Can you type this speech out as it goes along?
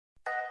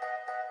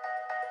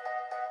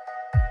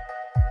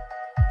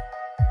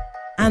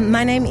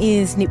My name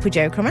is Nipwa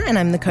Jayakramar and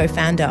I'm the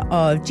co-founder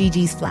of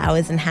Gigi's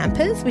Flowers and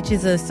Hampers, which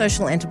is a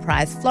social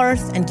enterprise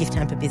florist and gift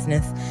hamper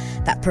business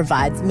that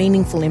provides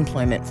meaningful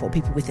employment for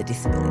people with a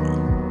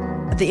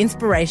disability. The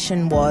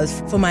inspiration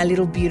was for my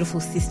little beautiful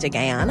sister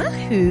Gayana,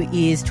 who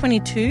is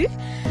 22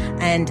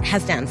 and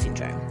has Down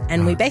syndrome.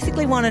 And we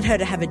basically wanted her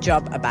to have a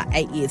job about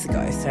 8 years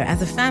ago. So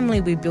as a family,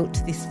 we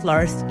built this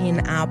florist in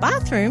our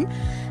bathroom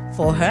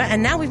for her,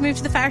 and now we've moved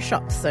to the Farrier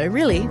shops. So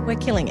really, we're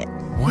killing it.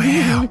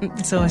 Wow.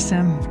 It's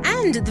awesome.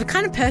 And the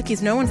kind of perk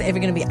is no one's ever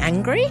going to be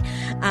angry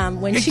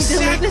when she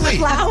delivers the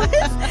flowers.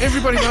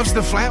 Everybody loves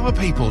the flower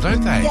people,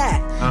 don't they?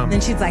 Yeah. Then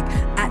she's like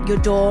at your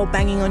door,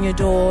 banging on your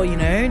door, you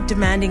know,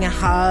 demanding a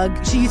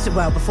hug. She used to,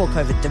 well, before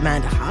COVID,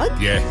 demand a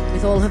hug. Yeah.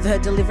 With all of her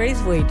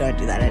deliveries. We don't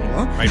do that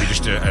anymore. Maybe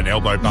just an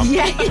elbow bump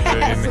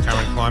in the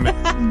current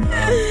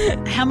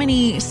climate. How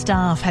many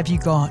staff have you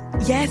got?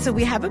 Yeah, so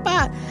we have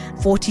about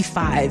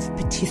 45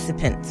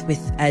 participants with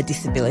a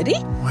disability.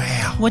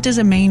 Wow. What does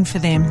it mean for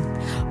them?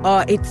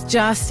 Oh, it's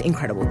just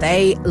incredible.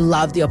 They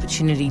love the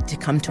opportunity to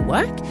come to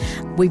work.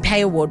 We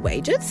pay award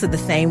wages, so the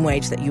same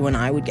wage that you and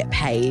I would get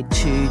paid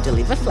to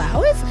deliver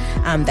flowers,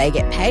 they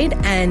get paid,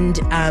 and,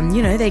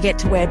 you know, they get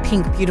to wear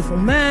pink, beautiful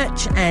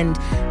merch, and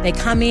they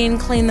come in,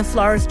 clean the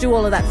florist, do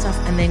all of that stuff,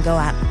 and then go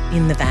out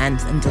in the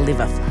vans and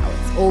deliver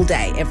flowers all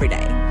day, every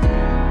day.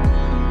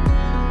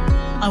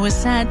 I was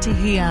sad to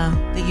hear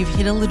that you've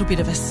hit a little bit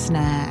of a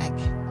snag.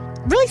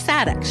 Really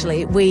sad,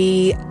 actually.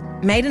 We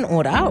made an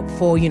order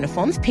for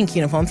uniforms, pink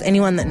uniforms.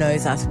 Anyone that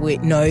knows us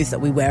knows that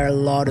we wear a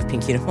lot of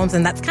pink uniforms,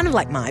 and that's kind of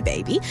like my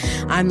baby.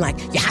 I'm like,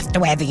 you have to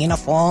wear the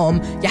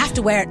uniform. You have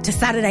to wear it to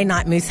Saturday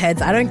night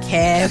Mooseheads. I don't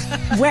care.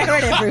 Wear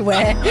it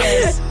everywhere.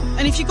 Yes.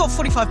 And if you've got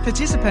 45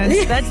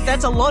 participants,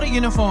 that's a lot of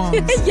uniforms.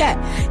 Yeah.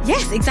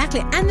 Yes,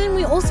 exactly. And then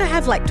we also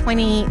have like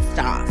 20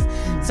 staff.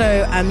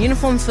 So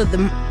uniforms for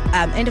the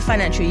end of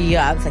financial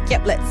year. It's like,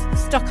 yep,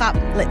 let's stock up,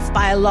 let's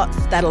buy a lot.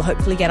 That'll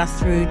hopefully get us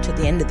through to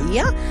the end of the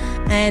year.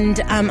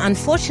 And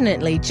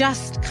unfortunately,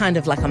 just kind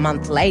of like a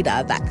month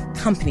later, that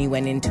company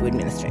went into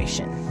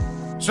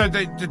administration. So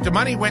the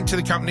money went to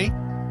the company,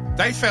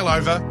 they fell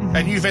over,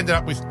 and you've ended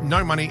up with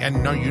no money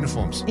and no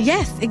uniforms.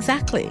 Yes,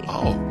 exactly.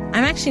 Oh.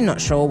 I'm actually not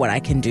sure what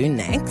I can do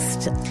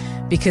next,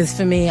 because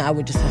for me,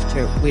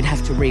 we'd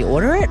have to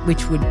reorder it,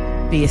 which would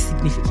be a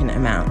significant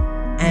amount.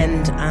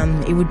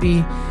 And it would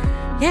be,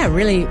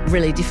 really,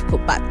 really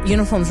difficult. But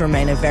uniforms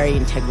remain a very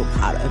integral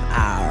part of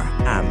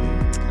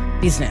our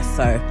business.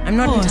 So I'm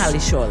not entirely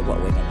sure what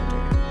we're going to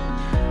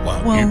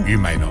do. Well, you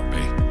may not be.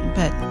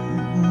 But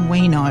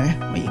we know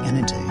what you're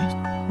going to do.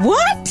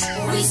 What?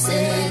 We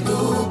said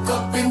look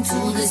up into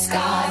the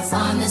sky,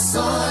 find the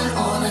sun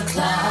on a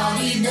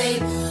cloudy day,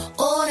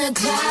 on a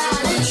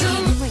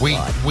cloudy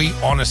day. We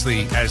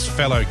honestly, as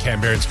fellow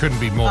Canberrans,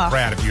 couldn't be more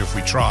proud of you if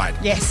we tried.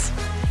 Yes.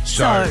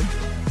 So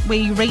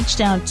we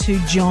reached out to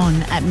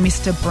John at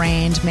Mr.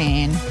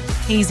 Brandman.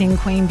 He's in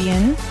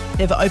Queanbeyan.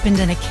 They've opened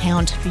an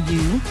account for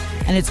you,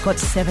 and it's got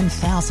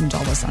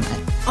 $7,000 on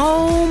it.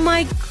 Oh,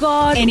 my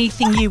God.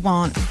 Anything you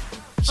want.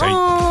 So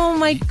oh,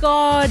 my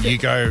God. You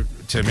go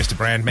to Mr.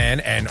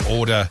 Brandman and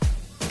order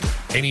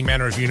any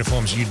manner of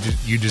uniforms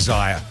you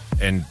desire,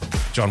 and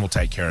John will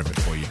take care of it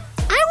for you.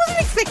 I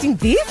wasn't expecting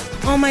this.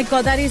 Oh, my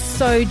God, that is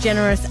so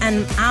generous.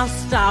 And our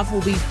staff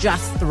will be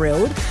just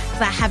thrilled,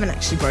 because I haven't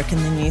actually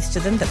broken the news to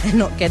them that they're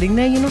not getting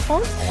their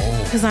uniforms.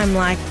 Because I'm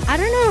like, I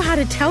don't know how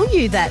to tell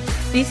you that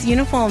this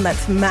uniform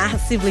that's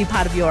massively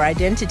part of your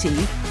identity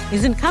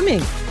isn't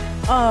coming.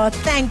 Oh,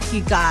 thank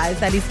you, guys.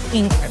 That is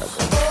incredible.